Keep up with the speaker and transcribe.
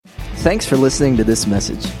Thanks for listening to this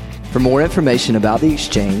message. For more information about The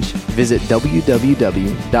Exchange, visit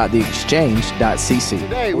www.theexchange.cc.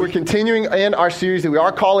 Today, we're continuing in our series that we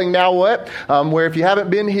are calling Now What? Where if you haven't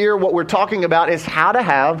been here, what we're talking about is how to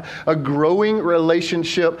have a growing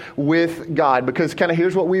relationship with God. Because kind of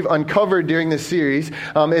here's what we've uncovered during this series,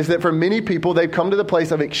 is that for many people, they've come to the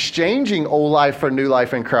place of exchanging old life for new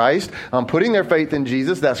life in Christ, putting their faith in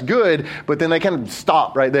Jesus. That's good, but then they kind of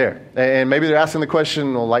stop right there. And maybe they're asking the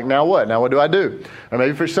question, well, like, now what? Now what do I do? Or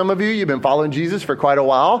maybe for some of you've been following Jesus for quite a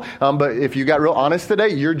while, but if you got real honest today,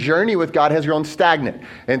 your journey with God has grown stagnant.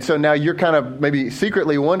 And so now you're kind of maybe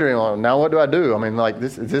secretly wondering, well, now what do I do? I mean, like,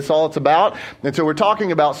 is this all it's about? And so we're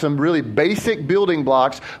talking about some really basic building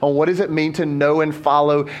blocks on what does it mean to know and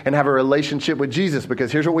follow and have a relationship with Jesus.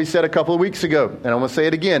 Because here's what we said a couple of weeks ago, and I'm going to say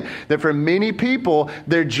it again, that for many people,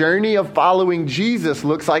 their journey of following Jesus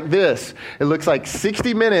looks like this. It looks like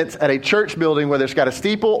 60 minutes at a church building, whether it's got a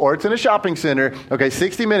steeple or it's in a shopping center. Okay,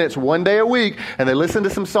 60 minutes, one day a week, and they listen to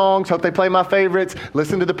some songs, hope they play my favorites,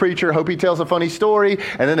 listen to the preacher, hope he tells a funny story,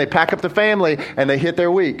 and then they pack up the family and they hit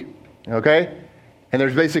their week. Okay? And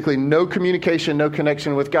there's basically no communication, no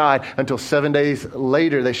connection with God until 7 days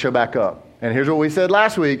later they show back up. And here's what we said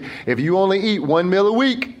last week. If you only eat one meal a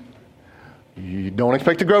week, you don't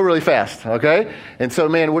expect to grow really fast, okay? And so,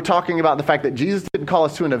 man, we're talking about the fact that Jesus didn't call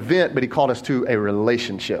us to an event, but he called us to a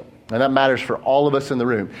relationship. And that matters for all of us in the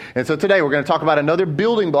room. And so today we're going to talk about another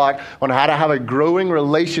building block on how to have a growing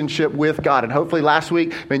relationship with God. And hopefully last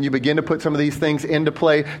week, when you begin to put some of these things into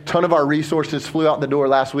play, a ton of our resources flew out the door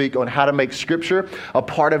last week on how to make Scripture a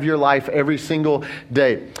part of your life every single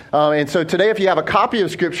day. And so today, if you have a copy of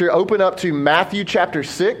Scripture, open up to Matthew chapter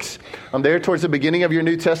 6. There towards the beginning of your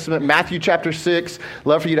New Testament, Matthew chapter 6.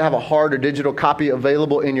 Love for you to have a hard or digital copy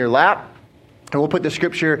available in your lap. And we'll put the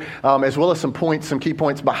scripture as well as some key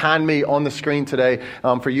points behind me on the screen today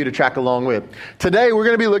for you to track along with. Today, we're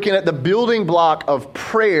going to be looking at the building block of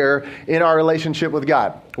prayer in our relationship with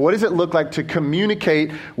God. What does it look like to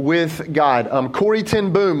communicate with God? Corrie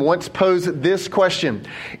ten Boom once posed this question: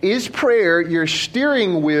 is prayer your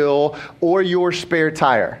steering wheel or your spare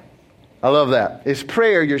tire? I love that. Is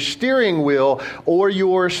prayer your steering wheel or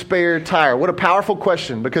your spare tire? What a powerful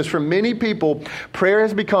question, because for many people, prayer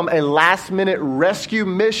has become a last-minute rescue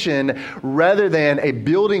mission rather than a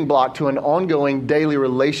building block to an ongoing daily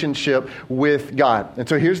relationship with God. And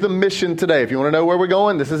so here's the mission today. If you want to know where we're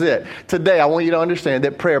going, this is it. Today, I want you to understand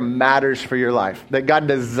that prayer matters for your life, that God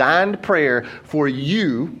designed prayer for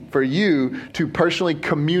you to personally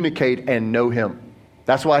communicate and know Him.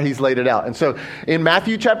 That's why he's laid it out. And so in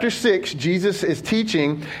Matthew chapter 6, Jesus is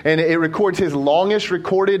teaching, and it records his longest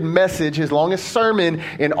recorded message, his longest sermon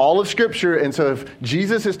in all of Scripture. And so if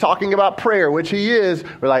Jesus is talking about prayer, which he is,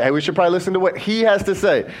 we're like, hey, we should probably listen to what he has to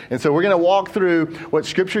say. And so we're going to walk through what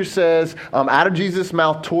Scripture says out of Jesus'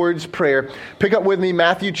 mouth towards prayer. Pick up with me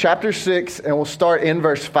Matthew chapter 6, and we'll start in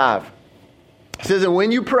verse 5. It says, and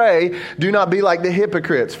when you pray, do not be like the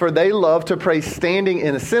hypocrites, for they love to pray standing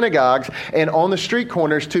in the synagogues and on the street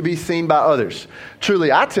corners to be seen by others.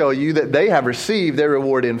 Truly, I tell you that they have received their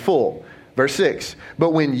reward in full. Verse 6,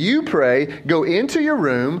 but when you pray, go into your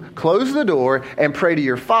room, close the door, and pray to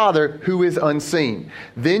your Father who is unseen.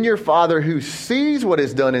 Then your Father who sees what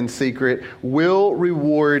is done in secret will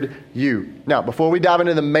reward you. Now, before we dive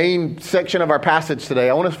into the main section of our passage today,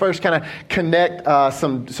 I want to first kind of connect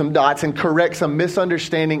some dots and correct some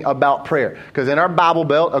misunderstanding about prayer. Because in our Bible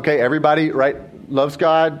Belt, okay, everybody, right, loves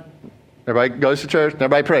God. Everybody goes to church, and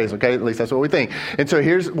everybody prays, okay? At least that's what we think. And so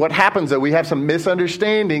here's what happens, though. We have some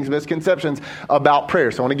misunderstandings, misconceptions about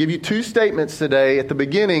prayer. So I want to give you two statements today at the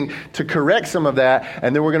beginning to correct some of that,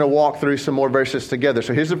 and then we're going to walk through some more verses together.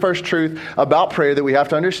 So here's the first truth about prayer that we have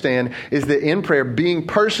to understand, is that in prayer, being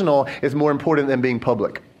personal is more important than being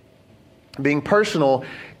public. Being personal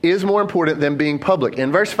is more important than being public.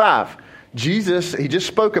 In verse 5, Jesus, he just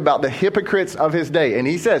spoke about the hypocrites of his day. And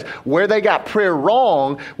he says where they got prayer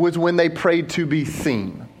wrong was when they prayed to be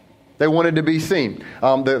seen. They wanted to be seen.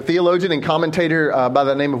 The theologian and commentator by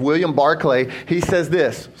the name of William Barclay, he says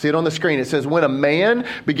this. See it on the screen. It says, when a man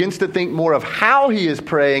begins to think more of how he is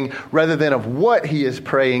praying rather than of what he is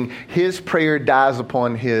praying, his prayer dies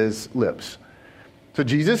upon his lips. So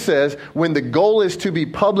Jesus says, when the goal is to be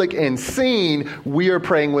public and seen, we are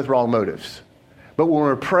praying with wrong motives. But when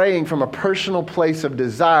we're praying from a personal place of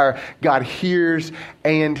desire, God hears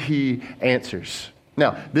and he answers.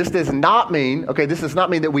 Now, this does not mean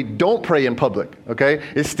that we don't pray in public, okay?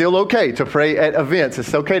 It's still okay to pray at events.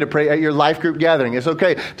 It's okay to pray at your life group gathering. It's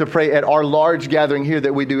okay to pray at our large gathering here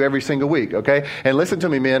that we do every single week, okay? And listen to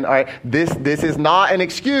me, men, all right? This is not an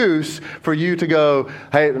excuse for you to go,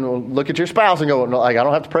 hey, look at your spouse and go, no, like, I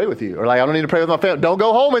don't have to pray with you, or like, I don't need to pray with my family. Don't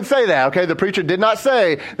go home and say that, okay? The preacher did not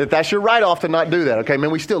say that that's your write-off to not do that, okay? Man,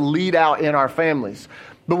 we still lead out in our families.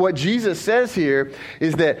 But what Jesus says here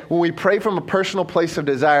is that when we pray from a personal place of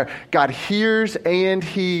desire, God hears and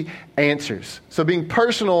he answers. So being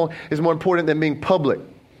personal is more important than being public.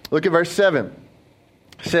 Look at verse 7.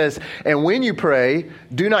 It says, and when you pray,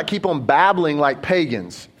 do not keep on babbling like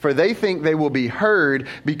pagans, for they think they will be heard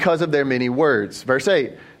because of their many words. Verse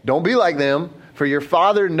 8, don't be like them, for your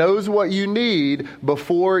Father knows what you need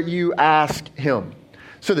before you ask him.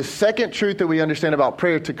 So the second truth that we understand about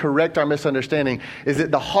prayer to correct our misunderstanding is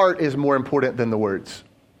that the heart is more important than the words.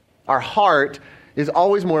 Our heart is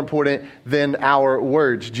always more important than our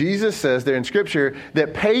words. Jesus says there in Scripture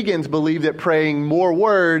that pagans believe that praying more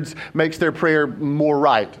words makes their prayer more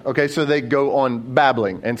right. Okay, so they go on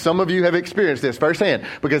babbling. And some of you have experienced this firsthand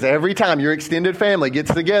because every time your extended family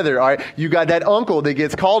gets together, all right, you got that uncle that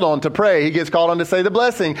gets called on to pray. He gets called on to say the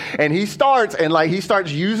blessing, and he starts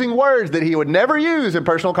using words that he would never use in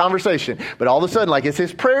personal conversation. But all of a sudden, like, it's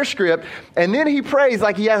his prayer script, and then he prays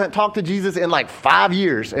like he hasn't talked to Jesus in like 5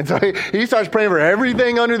 years. And so he starts praying for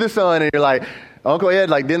everything under the sun, and you're like, Uncle Ed,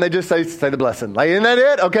 like, didn't they just say the blessing? Like, isn't that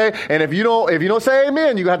it? Okay. And if you don't say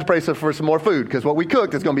amen, you have to pray for some more food because what we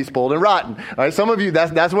cooked is going to be spoiled and rotten. All right. Some of you,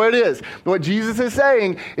 that's where it is. What Jesus is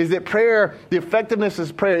saying is that prayer, the effectiveness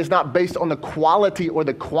of prayer is not based on the quality or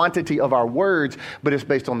the quantity of our words, but it's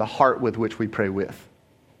based on the heart with which we pray with.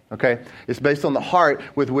 Okay? It's based on the heart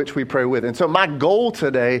with which we pray with. And so my goal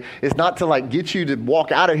today is not to like get you to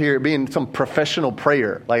walk out of here being some professional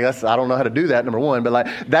prayer. Like I don't know how to do that, number one, but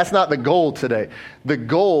like that's not the goal today. The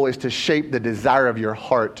goal is to shape the desire of your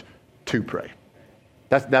heart to pray.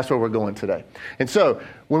 That's where we're going today. And so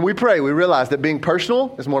when we pray, we realize that being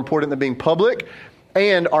personal is more important than being public.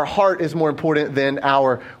 And our heart is more important than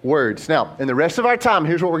our words. Now, in the rest of our time,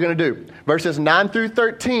 here's what we're going to do. Verses 9 through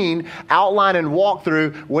 13 outline and walk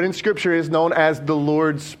through what in Scripture is known as the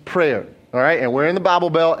Lord's Prayer. All right, and we're in the Bible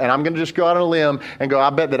Belt, and I'm going to just go out on a limb and go,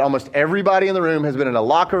 I bet that almost everybody in the room has been in a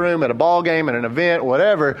locker room, at a ball game, at an event,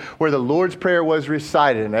 whatever, where the Lord's Prayer was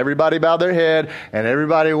recited. And everybody bowed their head, and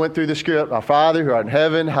everybody went through the script. Our Father, who art in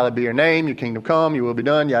heaven, hallowed be your name, your kingdom come, your will be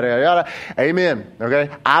done, yada, yada, yada. Amen. Okay?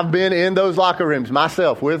 I've been in those locker rooms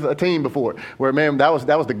myself with a team before, where, man, that was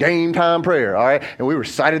the game time prayer, all right? And we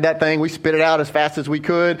recited that thing. We spit it out as fast as we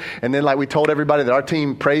could, and then, like, we told everybody that our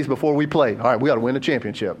team prays before we play. All right, we got to win a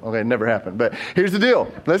championship. Okay, it never happened. But here's the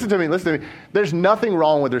deal. Listen to me. There's nothing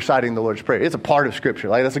wrong with reciting the Lord's Prayer. It's a part of Scripture.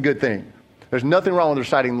 Like, that's a good thing. There's nothing wrong with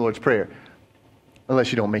reciting the Lord's Prayer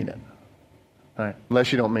unless you don't mean it. All right?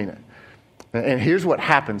 Unless you don't mean it. And here's what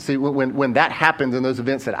happens. See, when that happens in those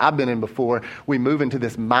events that I've been in before, we move into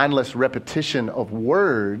this mindless repetition of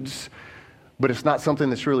words, but it's not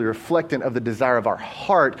something that's really reflectant of the desire of our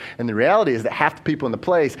heart. And the reality is that half the people in the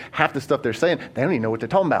place, half the stuff they're saying, they don't even know what they're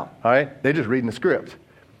talking about. All right? They're just reading the script.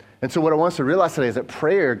 And so what I want us to realize today is that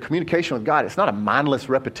prayer, communication with God, it's not a mindless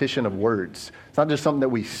repetition of words. It's not just something that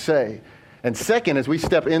we say. And second, as we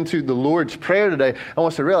step into the Lord's Prayer today, I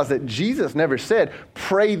want us to realize that Jesus never said,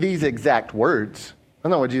 pray these exact words.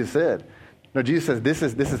 That's not what Jesus said. No, Jesus says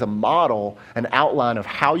this is a model, an outline of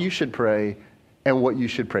how you should pray and what you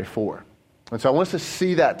should pray for. And so I want us to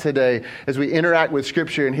see that today as we interact with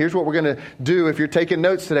Scripture. And here's what we're going to do. If you're taking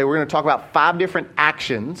notes today, we're going to talk about 5 different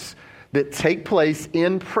actions that take place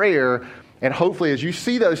in prayer. And hopefully as you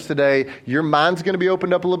see those today, your mind's going to be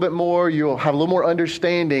opened up a little bit more. You'll have a little more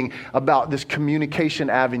understanding about this communication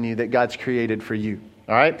avenue that God's created for you.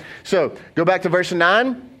 All right? So go back to verse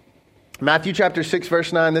 9. Matthew chapter 6,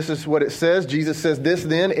 verse 9. This is what it says. Jesus says, this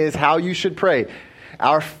then is how you should pray.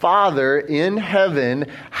 Our Father in heaven,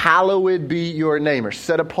 hallowed be your name, or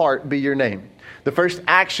set apart be your name. The first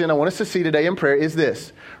action I want us to see today in prayer is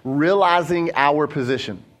this: realizing our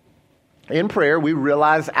position. In prayer, we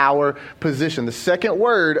realize our position. The second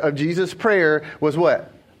word of Jesus' prayer was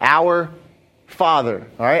what? Our Father.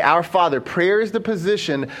 All right, our Father. Prayer is the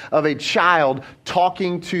position of a child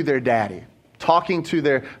talking to their daddy, talking to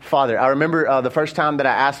their father. I remember the first time that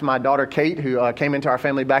I asked my daughter Kate, who came into our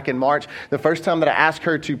family back in March, the first time that I asked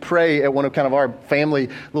her to pray at one of kind of our family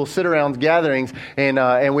little sit-arounds gatherings,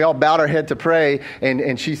 and we all bowed our head to pray,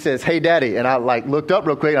 and she says, hey, Daddy. And I looked up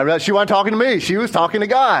real quick, and I realized she wasn't talking to me. She was talking to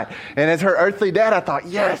God. And as her earthly dad, I thought,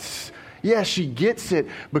 yes, she gets it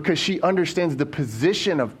because she understands the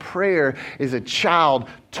position of prayer is a child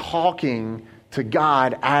talking to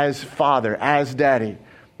God as Father, as Daddy.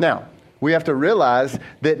 Now, we have to realize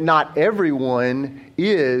that not everyone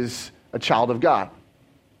is a child of God.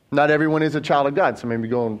 Not everyone is a child of God. So maybe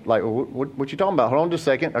going like, well, what you talking about? Hold on just a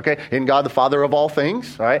second. Okay, isn't God the Father of all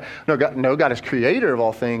things? All right. No, God is creator of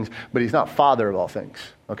all things, but he's not Father of all things.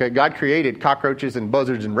 Okay, God created cockroaches and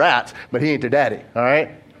buzzards and rats, but he ain't their daddy. All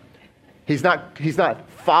right. He's not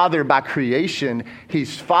Father by creation.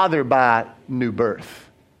 He's Father by new birth.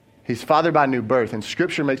 He's Father by new birth. And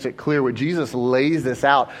Scripture makes it clear where Jesus lays this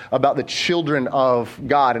out about the children of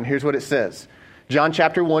God. And here's what it says. John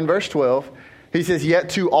chapter 1, verse 12. He says,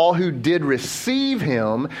 yet to all who did receive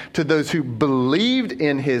him, to those who believed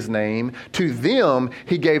in his name, to them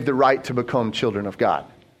he gave the right to become children of God.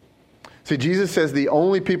 See, Jesus says the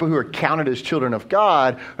only people who are counted as children of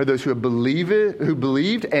God are those who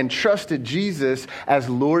believed and trusted Jesus as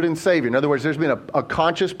Lord and Savior. In other words, there's been a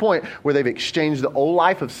conscious point where they've exchanged the old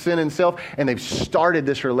life of sin and self, and they've started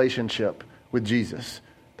this relationship with Jesus.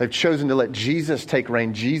 They've chosen to let Jesus take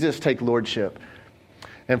reign, Jesus take lordship.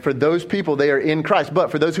 And for those people, they are in Christ. But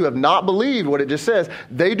for those who have not believed what it just says,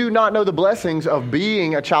 they do not know the blessings of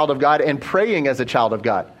being a child of God and praying as a child of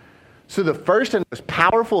God. So the first and most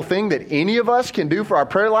powerful thing that any of us can do for our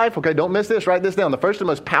prayer life, okay, don't miss this, write this down. The first and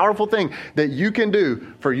most powerful thing that you can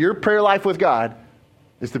do for your prayer life with God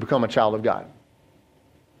is to become a child of God.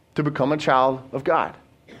 To become a child of God.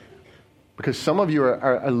 Because some of you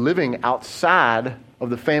are living outside of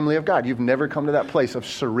the family of God. You've never come to that place of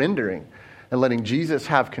surrendering and letting Jesus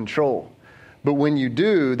have control. But when you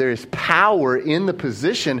do, there is power in the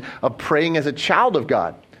position of praying as a child of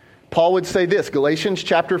God. Paul would say this, Galatians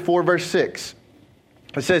chapter 4, verse 6.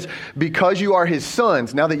 It says, because you are his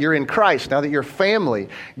sons, now that you're in Christ, now that you're family,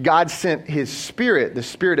 God sent his Spirit, the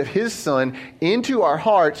Spirit of his Son, into our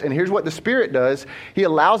hearts. And here's what the Spirit does. He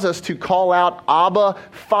allows us to call out, Abba,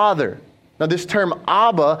 Father. Now this term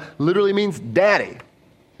Abba literally means daddy.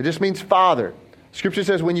 It just means father. Scripture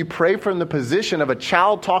says when you pray from the position of a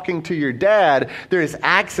child talking to your dad, there is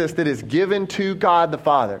access that is given to God the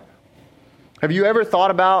Father. Have you ever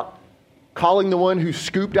thought about calling the one who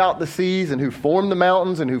scooped out the seas and who formed the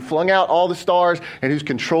mountains and who flung out all the stars and who's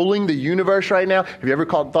controlling the universe right now? Have you ever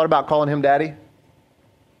thought about calling him daddy?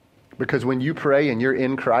 Because when you pray and you're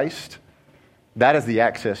in Christ, that is the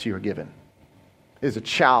access you are given. Is a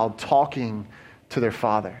child talking to their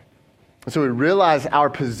father. And so we realize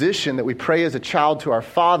our position that we pray as a child to our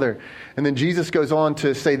Father. And then Jesus goes on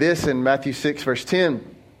to say this in Matthew 6, verse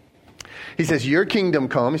 10. He says, your kingdom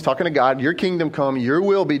come. He's talking to God. Your kingdom come. Your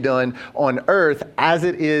will be done on earth as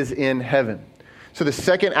it is in heaven. So the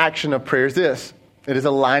second action of prayer is this. It is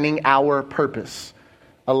aligning our purpose.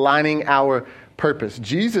 Aligning our purpose.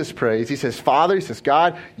 Jesus prays. He says, Father, he says,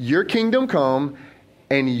 God, your kingdom come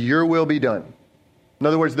and your will be done. In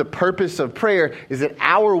other words, the purpose of prayer is that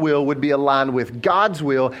our will would be aligned with God's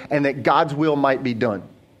will and that God's will might be done.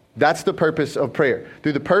 That's the purpose of prayer.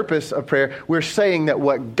 Through the purpose of prayer, we're saying that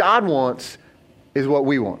what God wants is what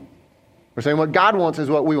we want. We're saying what God wants is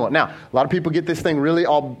what we want. Now, a lot of people get this thing really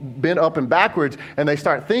all bent up and backwards, and they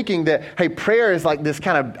start thinking that, hey, prayer is like this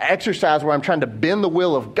kind of exercise where I'm trying to bend the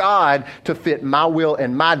will of God to fit my will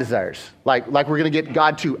and my desires. Like we're going to get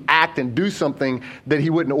God to act and do something that he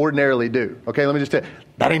wouldn't ordinarily do. Okay, let me just tell you,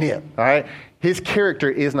 that ain't it, all right? His character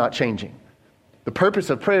is not changing. The purpose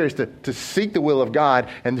of prayer is to seek the will of God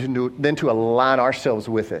and then to align ourselves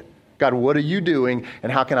with it. God, what are you doing,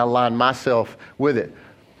 and how can I align myself with it?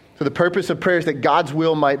 So the purpose of prayer is that God's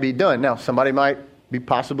will might be done. Now, somebody might be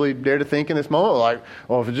possibly dare to think in this moment, like,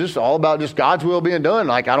 well, if it's just all about just God's will being done,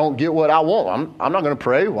 like I don't get what I want. I'm not going to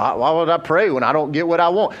pray. Why would I pray when I don't get what I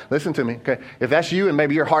want? Listen to me, okay? If that's you and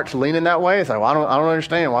maybe your heart's leaning that way, it's like, well, I don't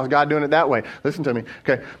understand. Why is God doing it that way? Listen to me,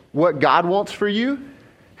 okay? What God wants for you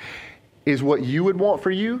is what you would want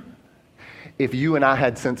for you if you and I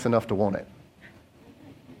had sense enough to want it.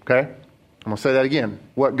 Okay? I'm going to say that again.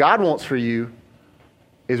 What God wants for you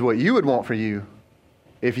is what you would want for you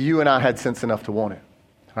if you and I had sense enough to want it.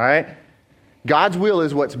 All right? God's will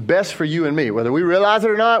is what's best for you and me. Whether we realize it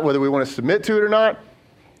or not, whether we want to submit to it or not,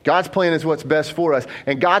 God's plan is what's best for us.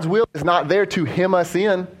 And God's will is not there to hem us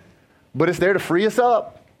in, but it's there to free us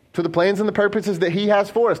up to the plans and the purposes that he has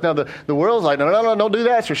for us. Now, the world's like, no, don't do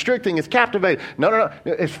that. It's restricting. It's captivating. No.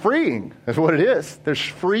 It's freeing. That's what it is. There's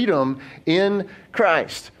freedom in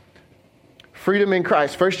Christ. Freedom in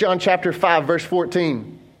Christ. 1 John chapter 5, verse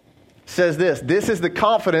 14 says this. This is the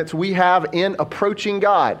confidence we have in approaching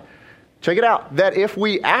God. Check it out. That if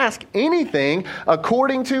we ask anything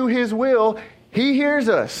according to his will, he hears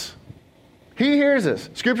us. He hears us.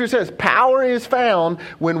 Scripture says power is found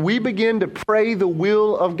when we begin to pray the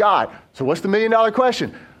will of God. So what's the $1 million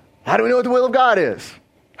question? How do we know what the will of God is?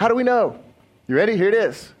 How do we know? You ready? Here it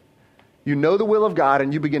is. You know the will of God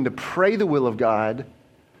and you begin to pray the will of God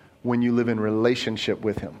when you live in relationship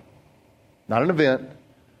with him. Not an event,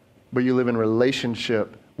 but you live in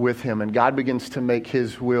relationship with him, and God begins to make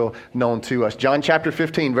his will known to us. John chapter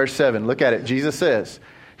 15, verse 7. Look at it. Jesus says,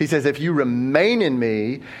 he says, if you remain in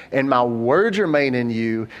me and my words remain in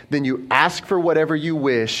you, then you ask for whatever you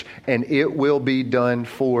wish and it will be done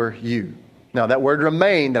for you. Now, that word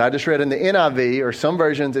remain that I just read in the NIV, or some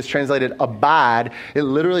versions, it's translated abide. It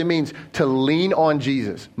literally means to lean on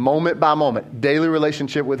Jesus, moment by moment, daily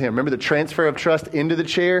relationship with him. Remember the transfer of trust into the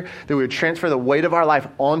chair, that we would transfer the weight of our life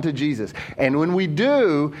onto Jesus. And when we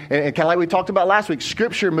do, and kind of like we talked about last week,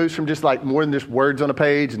 Scripture moves from just like more than just words on a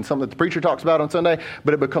page and something that the preacher talks about on Sunday,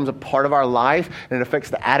 but it becomes a part of our life, and it affects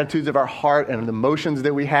the attitudes of our heart and the emotions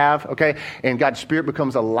that we have, okay? And God's Spirit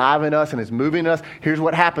becomes alive in us and is moving us. Here's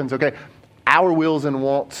what happens, okay? Our wills and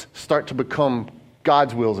wants start to become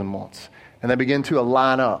God's wills and wants. And they begin to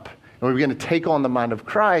align up. And we begin to take on the mind of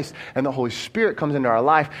Christ, and the Holy Spirit comes into our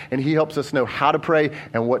life, and he helps us know how to pray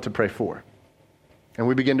and what to pray for. And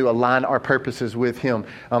we begin to align our purposes with him.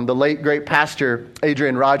 The late, great pastor,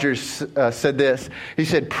 Adrian Rogers, said this. He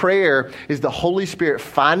said, prayer is the Holy Spirit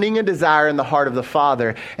finding a desire in the heart of the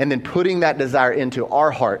Father and then putting that desire into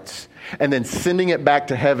our hearts and then sending it back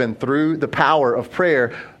to heaven through the power of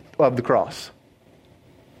prayer of the cross.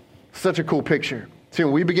 Such a cool picture. See,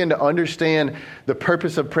 when we begin to understand the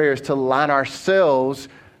purpose of prayer is to align ourselves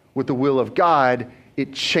with the will of God,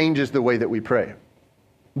 it changes the way that we pray.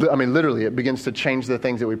 I mean, literally, it begins to change the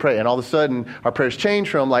things that we pray. And all of a sudden, our prayers change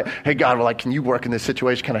from like, hey, God, well, like, can you work in this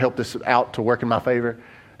situation? Can I help this out to work in my favor?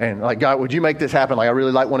 And like, God, would you make this happen? Like, I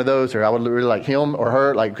really like one of those, or I would really like him or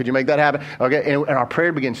her. Like, could you make that happen? Okay, and our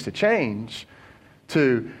prayer begins to change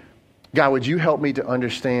to, God, would you help me to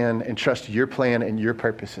understand and trust your plan and your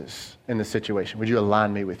purposes in this situation? Would you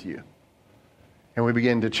align me with you? And we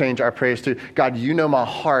begin to change our prayers to, God, you know my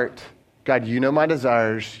heart. God, you know my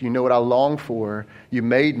desires. You know what I long for. You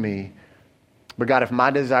made me. But God, if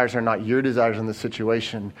my desires are not your desires in this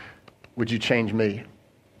situation, would you change me?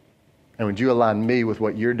 And would you align me with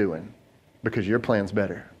what you're doing? Because your plan's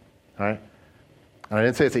better. All right? And I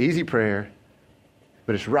didn't say it's an easy prayer,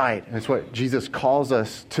 but it's right. And it's what Jesus calls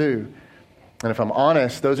us to. And if I'm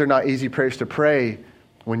honest, those are not easy prayers to pray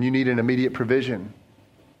when you need an immediate provision.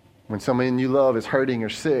 When someone you love is hurting or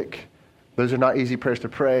sick. Those are not easy prayers to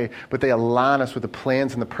pray, but they align us with the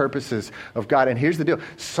plans and the purposes of God. And here's the deal.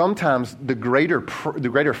 Sometimes the greater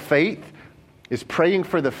faith is praying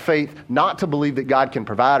for the faith not to believe that God can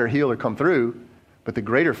provide or heal or come through, but the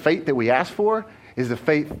greater faith that we ask for is the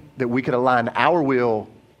faith that we could align our will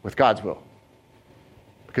with God's will.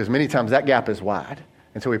 Because many times that gap is wide.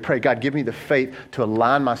 And so we pray, God, give me the faith to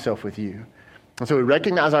align myself with you. And so we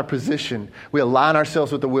recognize our position. We align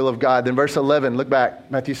ourselves with the will of God. Then verse 11, look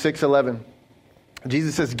back, Matthew 6:11.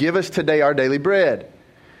 Jesus says, give us today our daily bread.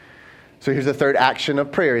 So here's the third action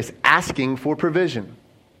of prayer, is asking for provision.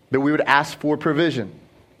 That we would ask for provision.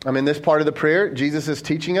 In this part of the prayer, Jesus is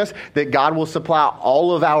teaching us that God will supply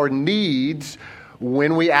all of our needs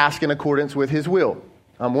when we ask in accordance with his will.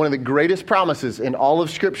 One of the greatest promises in all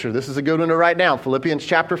of Scripture. This is a good one to write down. Philippians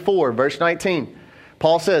chapter 4, verse 19.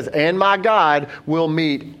 Paul says, and my God will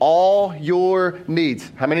meet all your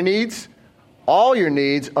needs. How many needs? All your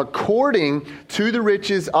needs according to the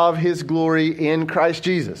riches of his glory in Christ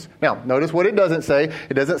Jesus. Now, notice what it doesn't say.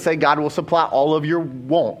 It doesn't say God will supply all of your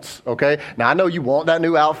wants, okay? Now, I know you want that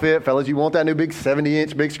new outfit. Fellas, you want that new big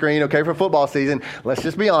 70-inch big screen, okay, for football season. Let's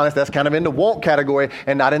just be honest. That's kind of in the want category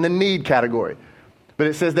and not in the need category. But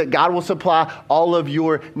it says that God will supply all of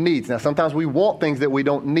your needs. Now, sometimes we want things that we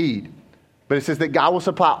don't need. But it says that God will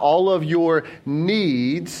supply all of your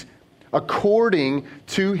needs according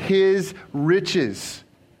to his riches.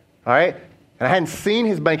 All right? And I hadn't seen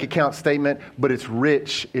his bank account statement, but it's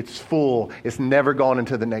rich, it's full, it's never gone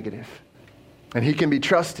into the negative. And he can be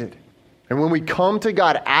trusted. And when we come to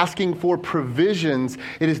God asking for provisions,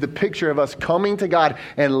 it is the picture of us coming to God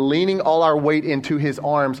and leaning all our weight into his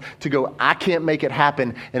arms to go, I can't make it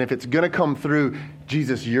happen. And if it's going to come through,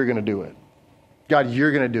 Jesus, you're going to do it. God,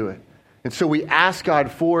 you're going to do it. And so we ask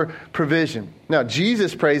God for provision. Now,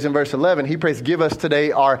 Jesus prays in verse 11, he prays, give us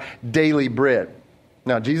today our daily bread.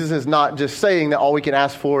 Now, Jesus is not just saying that all we can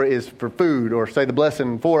ask for is for food or say the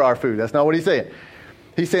blessing for our food. That's not what he's saying.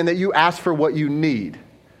 He's saying that you ask for what you need.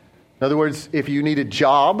 In other words, if you need a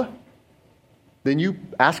job, then you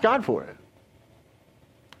ask God for it.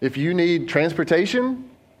 If you need transportation,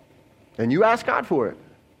 then you ask God for it.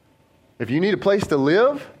 If you need a place to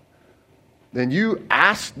live, then you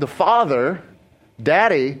ask the Father,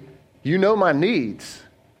 Daddy, you know my needs.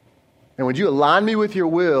 And would you align me with your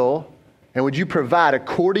will? And would you provide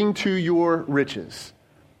according to your riches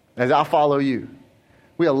as I follow you?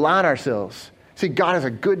 We align ourselves. See, God is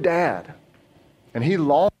a good dad, and he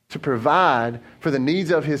longs to provide for the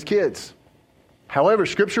needs of his kids. However,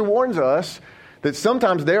 Scripture warns us that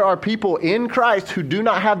sometimes there are people in Christ who do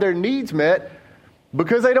not have their needs met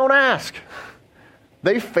because they don't ask.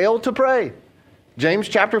 They fail to pray. James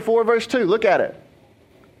chapter 4, verse 2, look at it.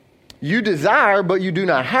 You desire, but you do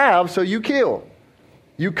not have, so you kill.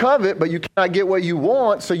 You covet, but you cannot get what you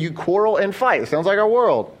want, so you quarrel and fight. It sounds like our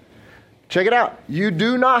world. Check it out. You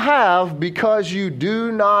do not have because you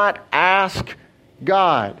do not ask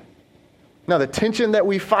God. Now, the tension that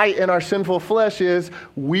we fight in our sinful flesh is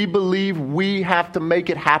we believe we have to make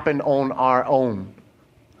it happen on our own.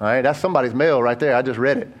 All right, that's somebody's mail right there. I just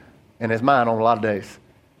read it, and it's mine on a lot of days.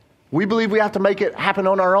 We believe we have to make it happen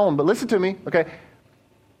on our own. But listen to me, okay?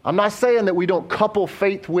 I'm not saying that we don't couple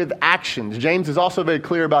faith with actions. James is also very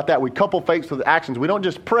clear about that. We couple faith with actions. We don't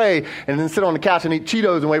just pray and then sit on the couch and eat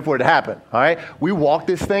Cheetos and wait for it to happen. All right? We walk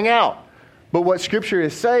this thing out. But what Scripture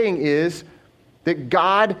is saying is that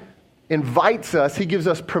God invites us, he gives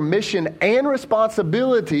us permission and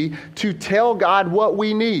responsibility to tell God what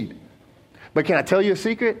we need. But can I tell you a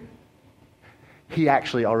secret? He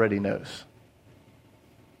actually already knows.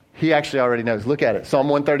 He actually already knows. Look at it. Psalm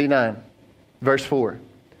 139, verse 4.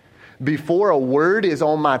 Before a word is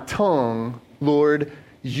on my tongue, Lord,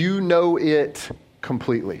 you know it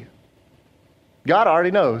completely. God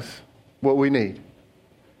already knows what we need.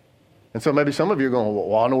 And so maybe some of you are going, well,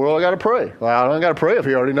 why in the world I got to pray? Well, I don't got to pray if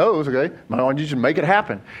he already knows, okay? Why don't you just make it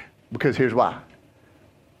happen? Because here's why.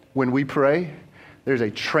 When we pray, there's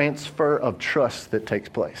a transfer of trust that takes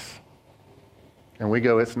place. And we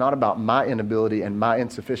go, it's not about my inability and my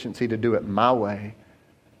insufficiency to do it my way.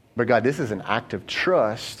 But God, this is an act of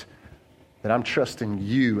trust that I'm trusting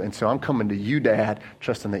you. And so I'm coming to you, Dad,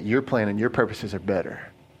 trusting that your plan and your purposes are better.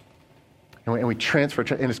 And we transfer,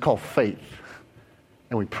 and it's called faith.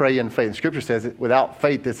 And we pray in faith. And Scripture says that without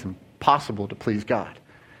faith, it's impossible to please God.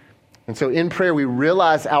 And so in prayer, we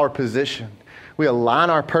realize our position. We align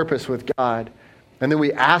our purpose with God. And then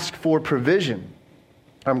we ask for provision.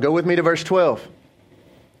 Go with me to verse 12.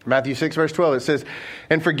 Matthew 6, verse 12. It says,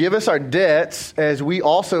 and forgive us our debts as we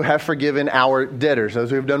also have forgiven our debtors, those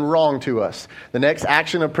who have done wrong to us. The next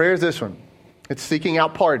action of prayer is this one. It's seeking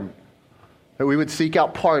out pardon. That we would seek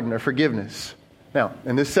out pardon or forgiveness. Now,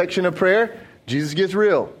 in this section of prayer, Jesus gets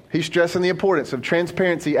real. He's stressing the importance of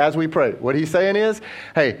transparency as we pray. What he's saying is,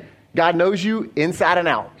 hey, God knows you inside and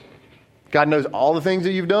out. God knows all the things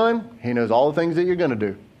that you've done. He knows all the things that you're going to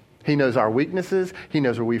do. He knows our weaknesses. He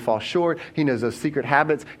knows where we fall short. He knows those secret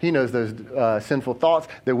habits. He knows those sinful thoughts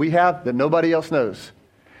that we have that nobody else knows.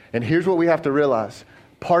 And here's what we have to realize.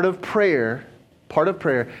 Part of prayer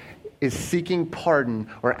is seeking pardon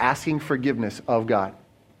or asking forgiveness of God.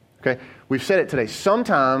 Okay? We've said it today.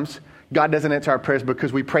 Sometimes God doesn't answer our prayers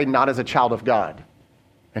because we pray not as a child of God.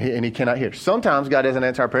 And he cannot hear. Sometimes God doesn't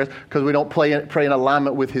answer our prayers because we don't pray in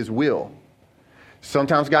alignment with his will.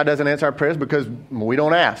 Sometimes God doesn't answer our prayers because we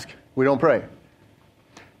don't ask. We don't pray.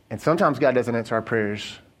 And sometimes God doesn't answer our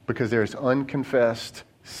prayers because there is unconfessed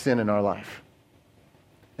sin in our life.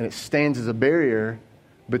 And it stands as a barrier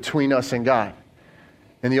between us and God.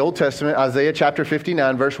 In the Old Testament, Isaiah chapter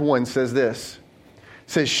 59, verse 1 says this.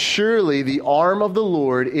 It says, surely the arm of the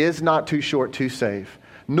Lord is not too short to save,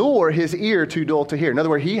 nor his ear too dull to hear. In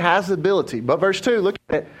other words, he has the ability. But verse 2, look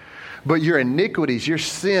at it. But your iniquities, your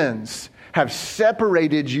sins, have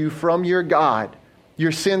separated you from your God.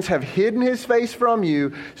 Your sins have hidden his face from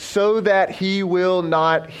you so that he will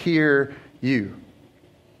not hear you.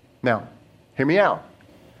 Now, hear me out.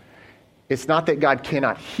 It's not that God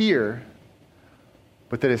cannot hear,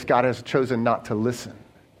 but that God has chosen not to listen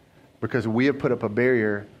because we have put up a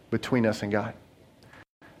barrier between us and God.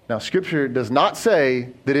 Now, Scripture does not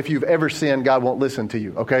say that if you've ever sinned, God won't listen to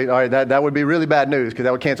you. Okay, all right, that would be really bad news because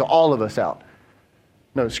that would cancel all of us out.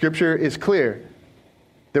 No, Scripture is clear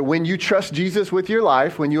that when you trust Jesus with your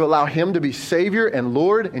life, when you allow him to be Savior and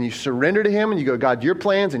Lord, and you surrender to him, and you go, God, your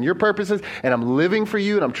plans and your purposes, and I'm living for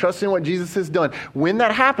you, and I'm trusting what Jesus has done. When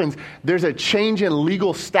that happens, there's a change in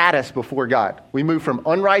legal status before God. We move from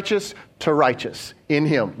unrighteous to righteous in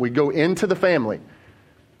him. We go into the family.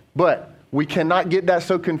 But we cannot get that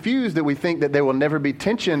so confused that we think that there will never be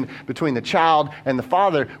tension between the child and the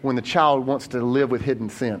father when the child wants to live with hidden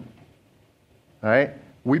sin. All right?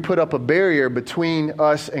 We put up a barrier between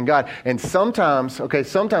us and God. And sometimes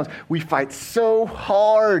we fight so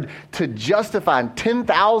hard to justify in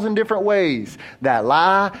 10,000 different ways that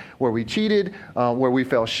lie, where we cheated, where we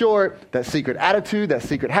fell short, that secret attitude, that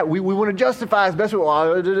secret habit. We want to justify as best we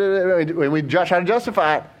want. And we try to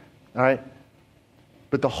justify it. All right?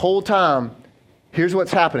 But the whole time, here's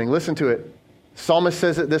what's happening. Listen to it. Psalmist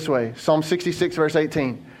says it this way. Psalm 66, verse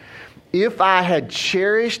 18. If I had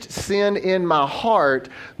cherished sin in my heart,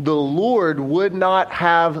 the Lord would not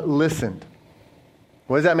have listened.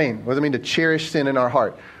 What does that mean? What does it mean to cherish sin in our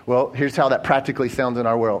heart? Well, here's how that practically sounds in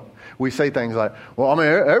our world. We say things like, well, I mean,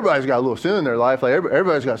 everybody's got a little sin in their life. Like,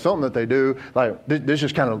 everybody's got something that they do. Like, this is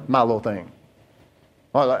just kind of my little thing.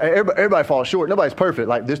 Well, like, everybody falls short. Nobody's perfect.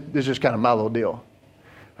 Like, this is just kind of my little deal. All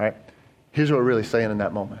right? Here's what we're really saying in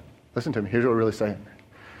that moment. Listen to me. Here's what we're really saying.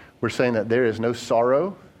 We're saying that there is no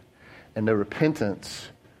sorrow and no repentance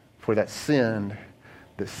for that sin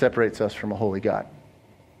that separates us from a holy God.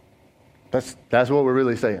 That's what we're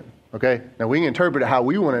really saying. Okay? Now we can interpret it how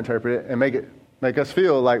we want to interpret it and make us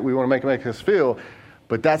feel like we want to make us feel,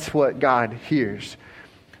 but that's what God hears.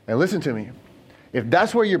 And listen to me. If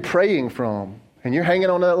that's where you're praying from, and you're hanging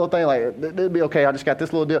on to that little thing, like, it'll be okay, I just got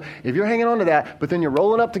this little deal. If you're hanging on to that, but then you're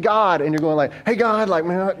rolling up to God and you're going like, hey, God, like,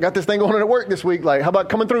 man, I got this thing going on at work this week. Like, how about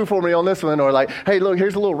coming through for me on this one? Or like, hey, look,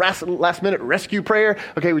 here's a little last minute rescue prayer.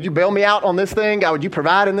 Okay, would you bail me out on this thing? God, would you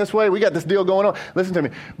provide in this way? We got this deal going on. Listen to me.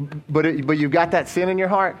 But you've got that sin in your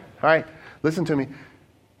heart. All right, listen to me.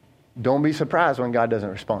 Don't be surprised when God doesn't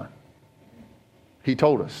respond. He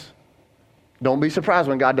told us. Don't be surprised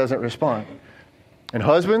when God doesn't respond. And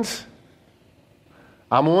husbands,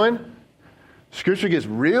 I'm one. Scripture gets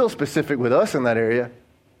real specific with us in that area.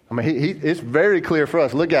 I mean, it's very clear for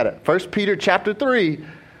us. Look at it. 1 Peter chapter 3,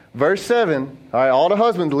 verse 7. All right, all the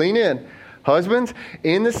husbands, lean in. Husbands,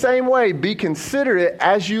 in the same way, be considerate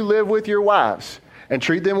as you live with your wives, and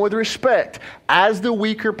treat them with respect as the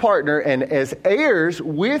weaker partner and as heirs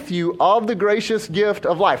with you of the gracious gift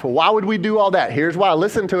of life. Well, why would we do all that? Here's why.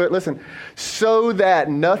 Listen to it. Listen. So that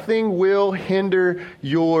nothing will hinder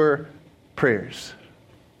your prayers.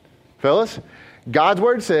 Fellas, God's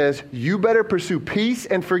word says you better pursue peace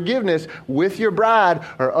and forgiveness with your bride,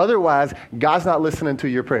 or otherwise God's not listening to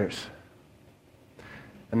your prayers.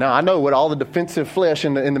 And now I know what all the defensive flesh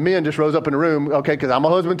and the men just rose up in the room, okay, because I'm a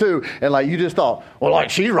husband too, and like you just thought, well, like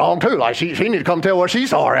she's wrong too, like she need to come tell what she's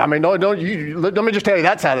sorry. I mean, let me just tell you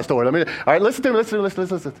that side of the story. All right, listen to me,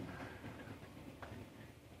 listen.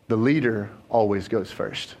 The leader always goes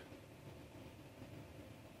first.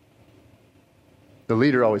 The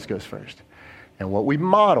leader always goes first. And what we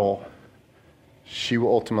model, she will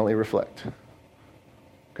ultimately reflect.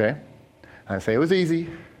 Okay? I didn't say it was easy,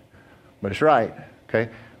 but it's right. Okay?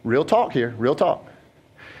 Real talk here, real talk.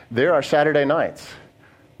 There are Saturday nights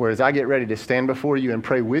where as I get ready to stand before you and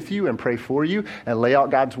pray with you and pray for you and lay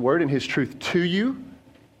out God's word and his truth to you,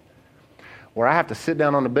 where I have to sit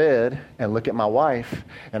down on the bed and look at my wife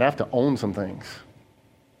and I have to own some things.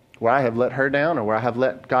 Where I have let her down, or where I have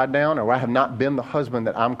let God down, or where I have not been the husband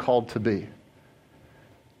that I'm called to be.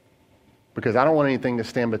 Because I don't want anything to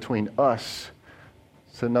stand between us,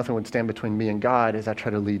 so nothing would stand between me and God as I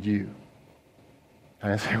try to lead you. I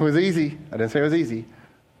didn't say it was easy.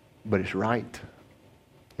 But it's right.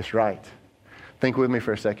 It's right. Think with me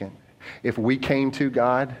for a second. If we came to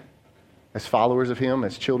God as followers of him,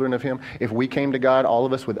 as children of him, if we came to God, all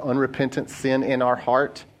of us with unrepentant sin in our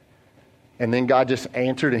heart, and then God just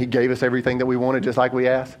answered and he gave us everything that we wanted just like we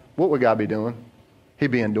asked, what would God be doing? He'd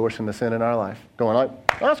be endorsing the sin in our life. Going like,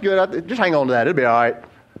 oh, that's good. Just hang on to that. It'll be all right.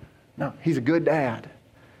 No, he's a good dad.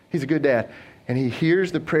 He's a good dad. And he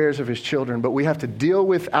hears the prayers of his children. But we have to deal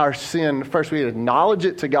with our sin. First, we acknowledge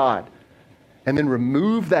it to God. And then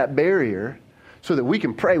remove that barrier so that we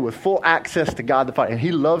can pray with full access to God the Father. And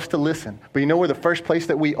he loves to listen. But you know where the first place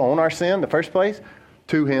that we own our sin, the first place?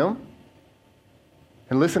 To him.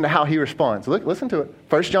 And listen to how he responds. Listen to it.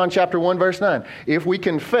 1 John chapter 1, verse 9. If we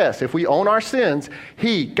confess, if we own our sins,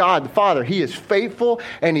 he, God the Father, he is faithful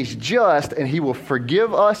and he's just, and he will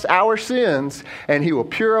forgive us our sins, and he will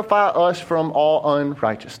purify us from all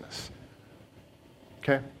unrighteousness.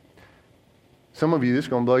 Okay? Some of you, this is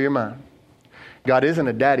going to blow your mind. God isn't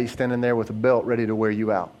a daddy standing there with a belt ready to wear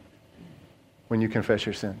you out when you confess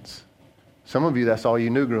your sins. Some of you, that's all you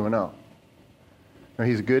knew growing up. No,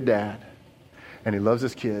 he's a good dad. And he loves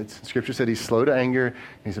his kids. Scripture said he's slow to anger,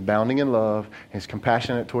 he's abounding in love, he's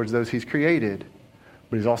compassionate towards those he's created,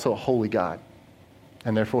 but he's also a holy God.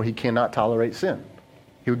 And therefore he cannot tolerate sin.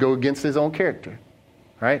 He would go against his own character.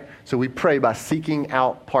 Right? So we pray by seeking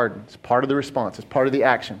out pardon. It's part of the response. It's part of the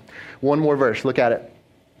action. One more verse. Look at it.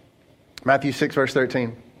 Matthew 6, verse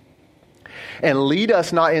 13. And lead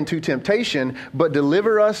us not into temptation, but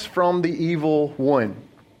deliver us from the evil one.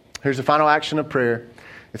 Here's the final action of prayer.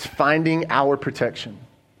 It's finding our protection.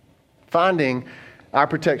 Finding our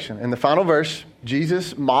protection. In the final verse,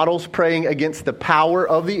 Jesus models praying against the power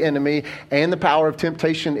of the enemy and the power of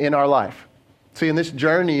temptation in our life. See, in this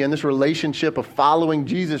journey, in this relationship of following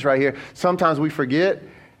Jesus right here, sometimes we forget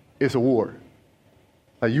it's a war.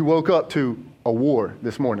 Like you woke up to a war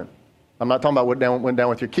this morning. I'm not talking about what went down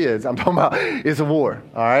with your kids. I'm talking about it's a war,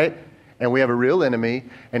 all right? And we have a real enemy,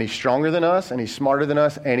 and he's stronger than us, and he's smarter than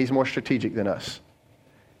us, and he's more strategic than us.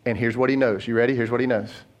 And here's what he knows. You ready? Here's what he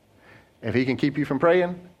knows. If he can keep you from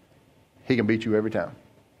praying, he can beat you every time.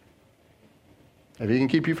 If he can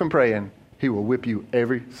keep you from praying, he will whip you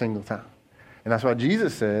every single time. And that's why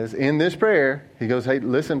Jesus says in this prayer, he goes, hey,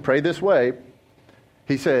 listen, pray this way.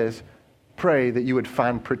 He says, pray that you would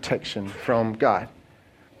find protection from God.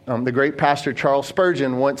 The great pastor Charles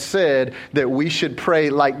Spurgeon once said that we should pray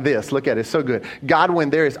like this. Look at it. It's so good. God, when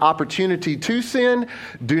there is opportunity to sin,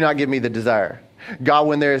 do not give me the desire. God,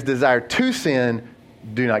 when there is desire to sin,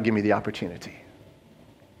 do not give me the opportunity.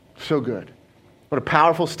 So good. What a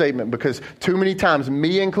powerful statement, because too many times,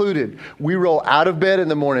 me included, we roll out of bed in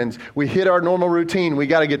the mornings. We hit our normal routine. We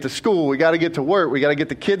got to get to school. We got to get to work. We got to get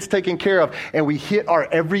the kids taken care of. And we hit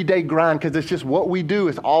our everyday grind because it's just what we do.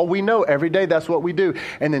 It's all we know. Every day, that's what we do.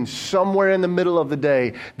 And then somewhere in the middle of the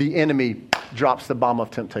day, the enemy drops the bomb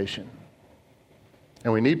of temptation.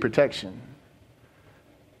 And we need protection.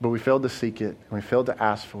 But we failed to seek it. And we failed to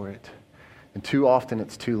ask for it. And too often,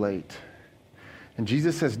 it's too late. And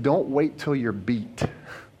Jesus says, don't wait till you're beat,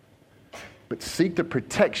 but seek the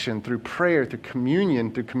protection through prayer, through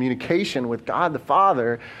communion, through communication with God the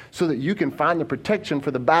Father, so that you can find the protection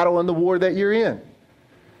for the battle and the war that you're in.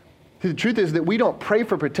 See, the truth is that we don't pray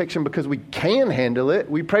for protection because we can handle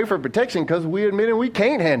it. We pray for protection because we admit we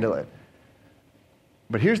can't handle it.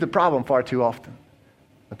 But here's the problem far too often.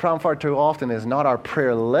 The problem far too often is not our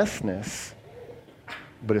prayerlessness,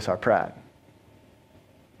 but it's our pride.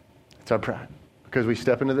 It's our pride. Because we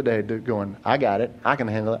step into the day going, I got it. I can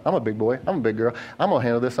handle it. I'm a big boy. I'm a big girl. I'm going to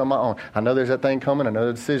handle this on my own. I know there's that thing coming. I know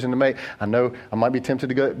the decision to make. I know I might be tempted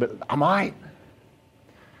to go, but I might.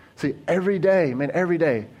 See, every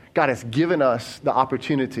day, God has given us the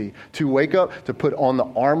opportunity to wake up, to put on the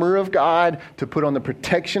armor of God, to put on the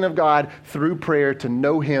protection of God through prayer, to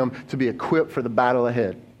know Him, to be equipped for the battle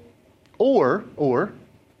ahead. Or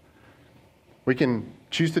we can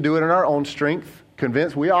choose to do it in our own strength,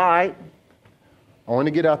 convinced we all right, only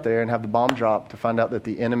to get out there and have the bomb drop to find out that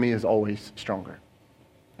the enemy is always stronger.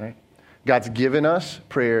 Right? God's given us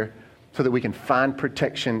prayer so that we can find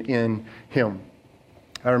protection in Him.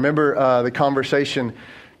 I remember the conversation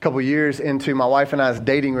a couple years into my wife and I's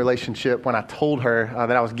dating relationship when I told her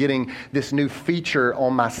that I was getting this new feature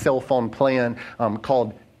on my cell phone plan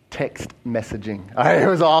called text messaging. It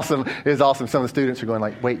was awesome. It was awesome. Some of the students are going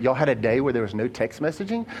like, wait, y'all had a day where there was no text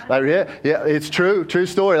messaging? Like, yeah, it's true. True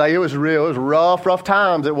story. Like, it was real. It was rough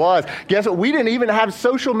times. It was. Guess what? We didn't even have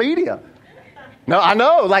social media. No, I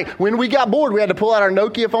know. Like, when we got bored, we had to pull out our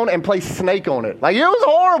Nokia phone and play Snake on it. Like, it was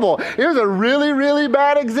horrible. It was a really, really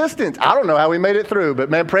bad existence. I don't know how we made it through, but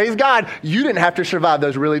man, praise God, you didn't have to survive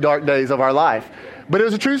those really dark days of our life. But it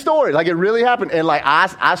was a true story. Like, it really happened. And like,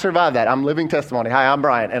 I survived that. I'm living testimony. Hi, I'm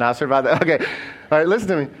Bryant, and I survived that. Okay. All right, listen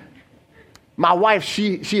to me. My wife,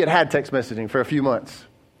 she had text messaging for a few months.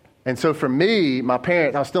 And so for me, my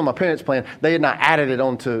parents, I was still on my parents' plan. They had not added it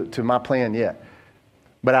onto my plan yet.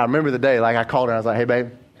 But I remember the day, like I called her and I was like, hey,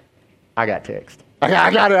 babe, I got text. I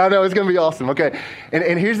got it. I know it's going to be awesome. Okay.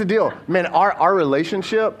 And here's the deal. Man, our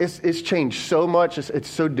relationship, it's changed so much. It's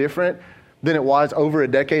so different than it was over a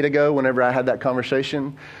decade ago whenever I had that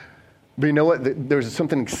conversation. But you know what? There was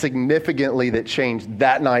something significantly that changed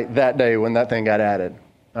that night, that day when that thing got added.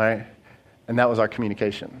 All right? And that was our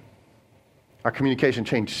communication. Our communication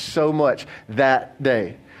changed so much that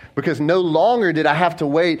day. Because no longer did I have to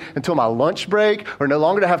wait until my lunch break, or no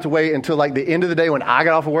longer did I have to wait until like the end of the day when I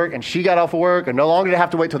got off of work and she got off of work, or no longer did I have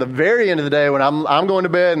to wait till the very end of the day when I'm going to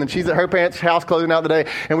bed and then she's at her parents' house closing out the day,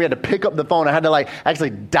 and we had to pick up the phone. I had to like actually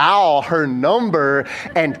dial her number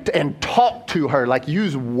and talk to her, like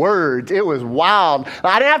use words. It was wild.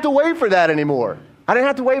 I didn't have to wait for that anymore. I didn't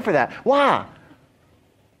have to wait for that. Why?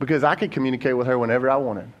 Because I could communicate with her whenever I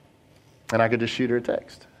wanted, and I could just shoot her a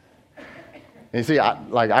text. And you see, I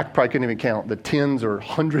probably couldn't even count the tens or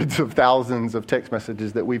hundreds of thousands of text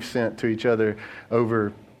messages that we've sent to each other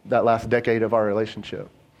over that last decade of our relationship.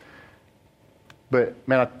 But,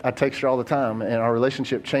 man, I text her all the time, and our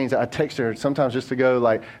relationship changed. I text her sometimes just to go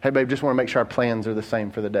like, hey, babe, just want to make sure our plans are the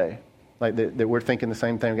same for the day. like that we're thinking the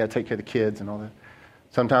same thing. We got to take care of the kids and all that.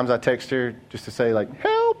 Sometimes I text her just to say, like,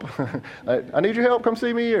 help. I need your help. Come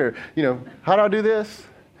see me. Or, how do I do this?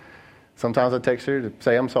 Sometimes I text her to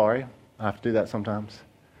say I'm sorry. I have to do that sometimes.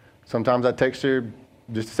 Sometimes I text her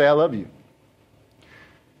just to say I love you.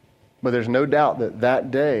 But there's no doubt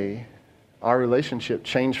that day, our relationship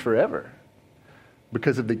changed forever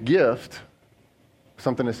because of the gift of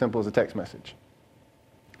something as simple as a text message.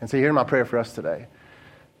 And so here's my prayer for us today,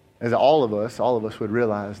 is that all of us would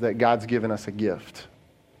realize that God's given us a gift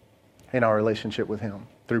in our relationship with him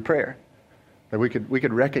through prayer. That we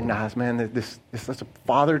could recognize, man, that this is a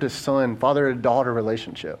father to son, father to daughter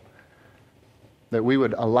relationship. That we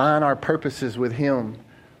would align our purposes with him.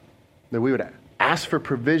 That we would ask for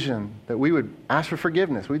provision. That we would ask for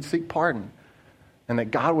forgiveness. We'd seek pardon. And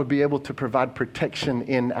that God would be able to provide protection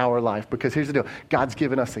in our life. Because here's the deal. God's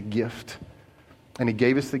given us a gift. And he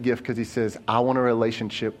gave us the gift because he says, I want a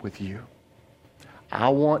relationship with you. I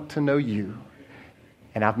want to know you.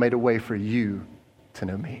 And I've made a way for you to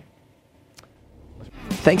know me.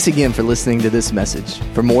 Thanks again for listening to this message.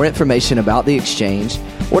 For more information about The Exchange,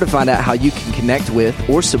 or to find out how you can connect with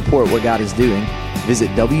or support what God is doing,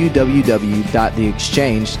 visit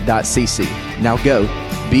www.theexchange.cc. Now go,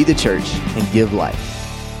 be the church, and give life.